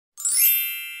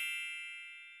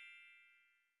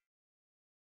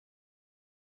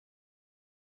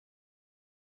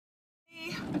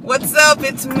What's up?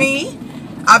 It's me.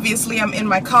 Obviously, I'm in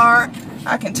my car.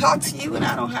 I can talk to you and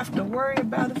I don't have to worry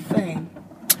about a thing.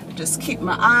 Just keep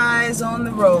my eyes on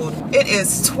the road. It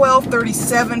is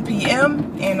 12:37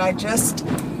 p.m. and I just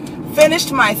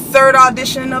finished my third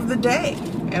audition of the day,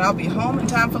 and I'll be home in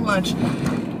time for lunch.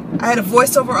 I had a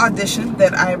voiceover audition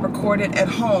that I recorded at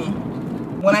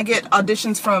home. When I get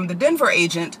auditions from the Denver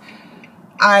agent,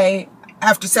 I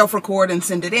have to self-record and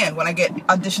send it in. When I get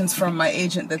auditions from my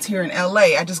agent that's here in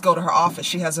LA, I just go to her office.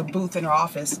 She has a booth in her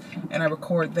office and I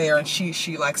record there, and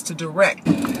she likes to direct.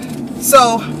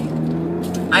 So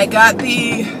I got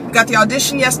the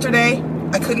audition yesterday.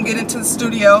 I couldn't get into the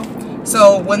studio.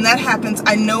 So when that happens,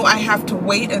 I know I have to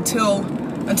wait until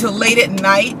late at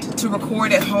night to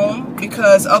record at home,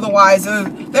 because otherwise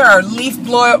there are leaf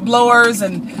blowers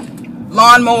and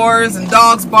lawnmowers and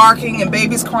dogs barking and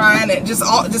babies crying and just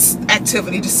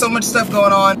activity, just so much stuff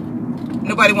going on.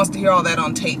 Nobody wants to hear all that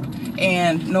on tape.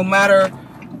 And no matter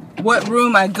what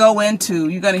room I go into,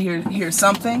 you're gonna hear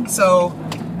something. So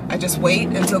I just wait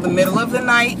until the middle of the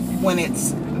night when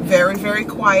it's very, very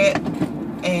quiet,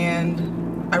 and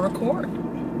I record,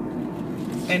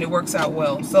 and it works out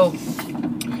well. So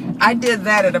I did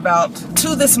that at about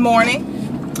 2 this morning,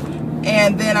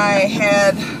 and then I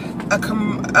had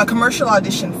a commercial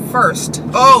audition first.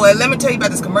 Oh, and let me tell you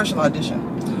about this commercial audition.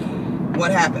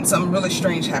 What happened? Something really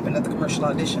strange happened at the commercial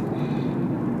audition.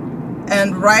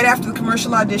 And right after the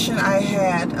commercial audition, I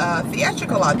had a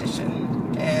theatrical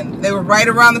audition, and they were right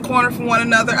around the corner from one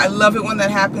another. I love it when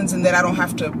that happens, and that I don't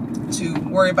have to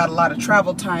worry about a lot of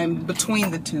travel time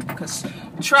between the two, because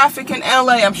traffic in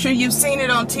LA, I'm sure you've seen it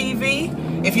on TV.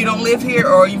 If you don't live here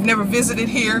or you've never visited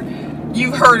here,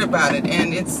 you've heard about it,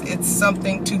 and it's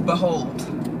something to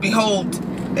behold. Behold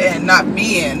and not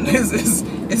be in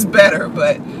is better,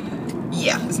 but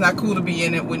yeah, it's not cool to be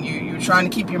in it when you're trying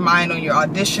to keep your mind on your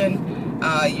audition.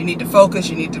 You need to focus,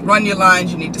 you need to run your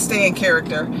lines, you need to stay in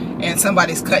character, and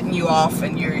somebody's cutting you off,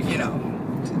 and you're,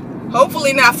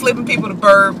 hopefully not flipping people the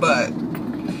bird, but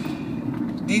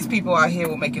these people out here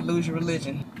will make you lose your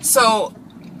religion. So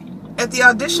at the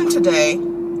audition today,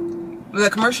 the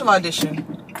commercial audition,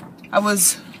 I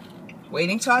was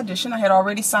waiting to audition. I had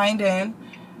already signed in,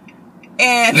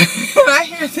 and I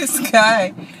hear this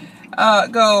guy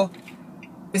go,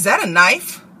 "Is that a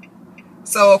knife?"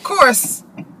 So of course,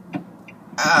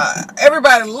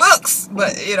 everybody looks,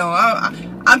 but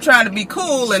I'm trying to be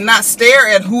cool and not stare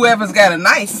at whoever's got a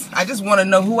knife. I just want to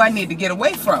know who I need to get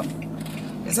away from.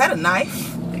 Is that a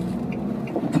knife?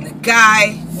 And the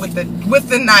guy with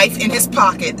the knife in his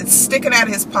pocket, it's sticking out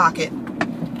of his pocket,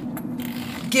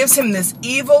 gives him this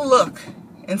evil look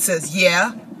and says,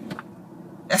 "Yeah,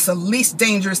 that's the least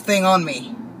dangerous thing on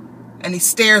me." And he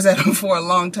stares at him for a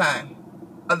long time.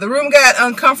 The room got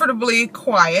uncomfortably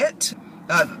quiet.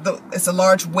 It's a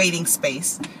large waiting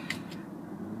space.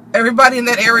 Everybody in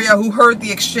that area who heard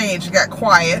the exchange got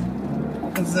quiet.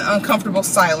 It was an uncomfortable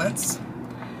silence.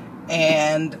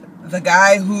 And the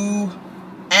guy who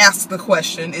asked the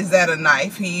question, "Is that a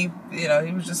knife?" He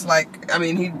was just like,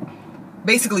 he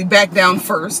basically backed down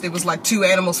first. It was like two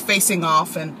animals facing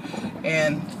off, and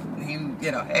he,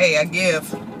 "Hey, I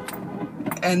give."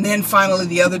 And then finally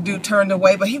the other dude turned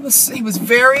away, but he was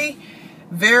very,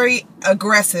 very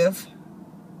aggressive.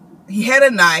 He had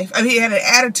a knife. He had an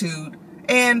attitude.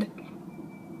 And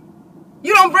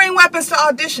you don't bring weapons to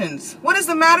auditions. What is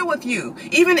the matter with you?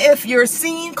 Even if your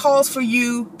scene calls for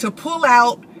you to pull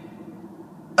out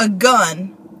a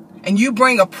gun and you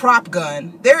bring a prop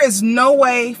gun, there is no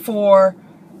way for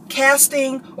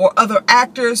casting or other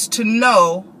actors to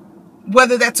know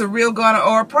whether that's a real gun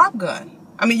or a prop gun.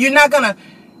 You're not gonna,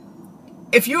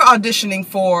 if you're auditioning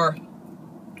for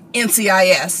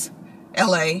NCIS,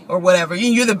 LA, or whatever,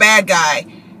 you're the bad guy,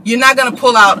 you're not gonna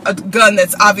pull out a gun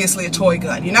that's obviously a toy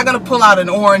gun. You're not gonna pull out an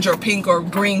orange or pink or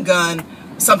green gun,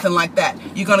 something like that.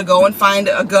 You're gonna go and find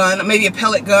a gun, maybe a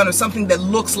pellet gun or something that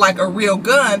looks like a real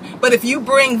gun. But if you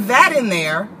bring that in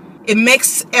there, it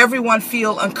makes everyone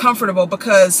feel uncomfortable,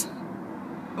 because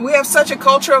we have such a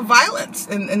culture of violence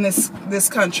in this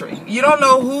country. You don't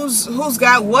know who's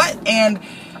got what, and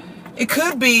it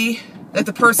could be that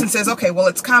the person says, "Okay, well,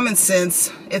 it's common sense.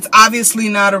 It's obviously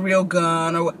not a real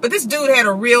gun." But this dude had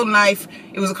a real knife.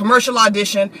 It was a commercial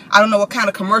audition. I don't know what kind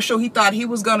of commercial he thought he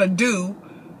was gonna do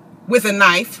with a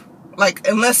knife. Like,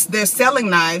 unless they're selling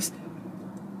knives,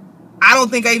 I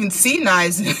don't think I even see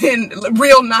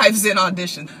real knives in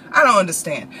auditions. I don't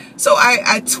understand. So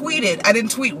I tweeted. I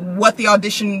didn't tweet what the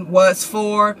audition was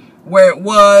for, where it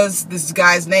was, this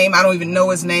guy's name. I don't even know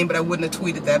his name, but I wouldn't have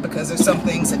tweeted that, because there's some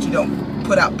things that you don't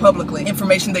put out publicly.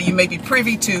 Information that you may be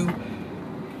privy to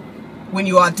when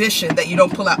you audition that you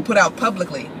don't put out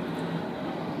publicly.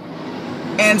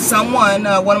 And someone,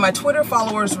 one of my Twitter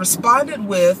followers, responded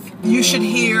with, "You should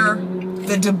hear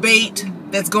the debate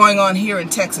that's going on here in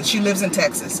Texas." She lives in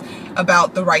Texas,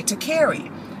 about the right to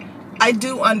carry. I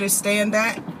do understand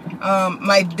that.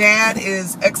 My dad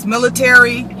is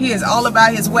ex-military. He is all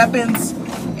about his weapons,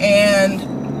 and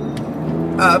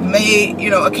may, you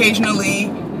know,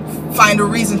 occasionally find a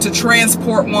reason to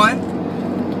transport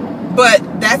one. But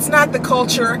that's not the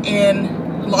culture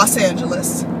in Los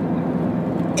Angeles.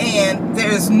 And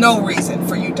there's no reason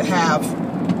for you to have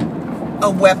a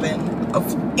weapon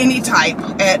of any type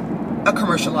at a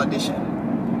commercial audition.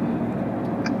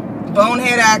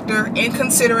 Bonehead actor,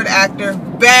 inconsiderate actor,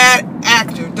 bad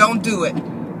actor. Don't do it.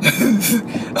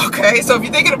 Okay, so if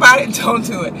you're thinking about it, don't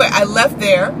do it. But I left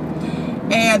there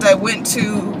and I went to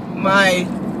my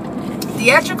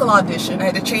theatrical audition. I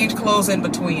had to change clothes in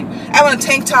between. I'm on a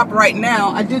tank top right now.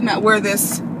 I did not wear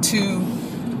this to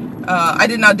I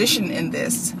didn't audition in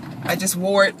this. I just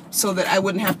wore it so that I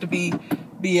wouldn't have to be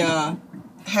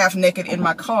half naked in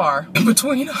my car in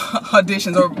between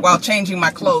auditions or while changing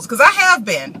my clothes. Because I have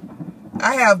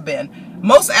been.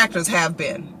 Most actors have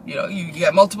been. You know, you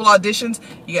get multiple auditions,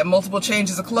 you get multiple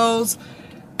changes of clothes.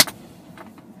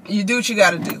 You do what you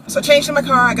got to do. So I changed in my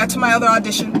car. I got to my other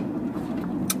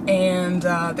audition, and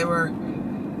there were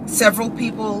several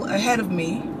people ahead of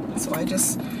me. So I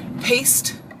just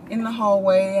paced in the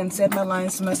hallway and said my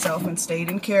lines to myself and stayed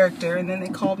in character, and then they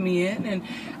called me in, and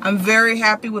I'm very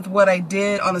happy with what I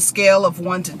did. On a scale of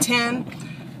 1 to 10,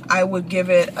 I would give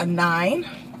it a 9.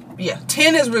 Yeah,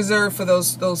 10 is reserved for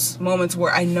those moments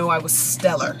where I know I was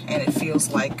stellar and it feels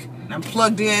like I'm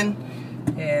plugged in,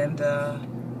 and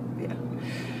yeah.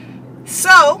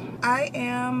 So I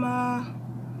am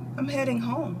I'm heading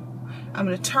home. I'm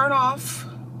gonna turn off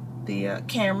the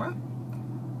camera.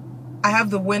 I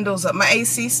have the windows up. My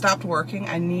AC stopped working.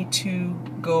 I need to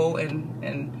go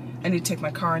and I need to take my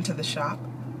car into the shop.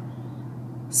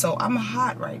 So I'm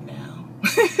hot right now.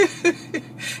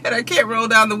 And I can't roll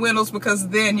down the windows because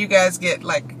then you guys get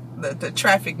like the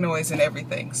traffic noise and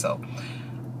everything. So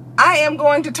I am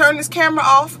going to turn this camera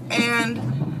off and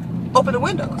open the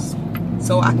windows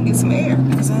so I can get some air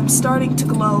because I'm starting to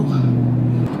glow.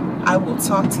 I will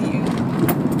talk to you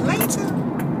later.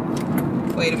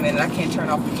 Wait a minute, I can't turn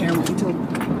off the camera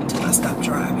until I stop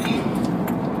driving.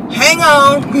 Hang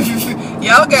on.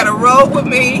 Y'all gotta roll with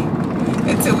me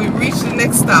until we reach the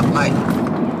next stoplight.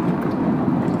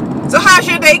 So how's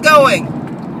your day going?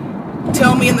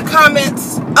 Tell me in the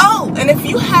comments. Oh, and if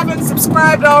you haven't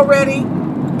subscribed already,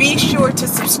 be sure to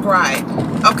subscribe,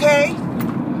 okay?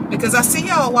 Because I see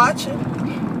y'all watching.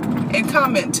 And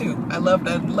comment too. I love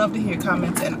to hear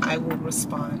comments, and I will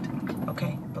respond.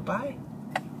 Okay, bye-bye.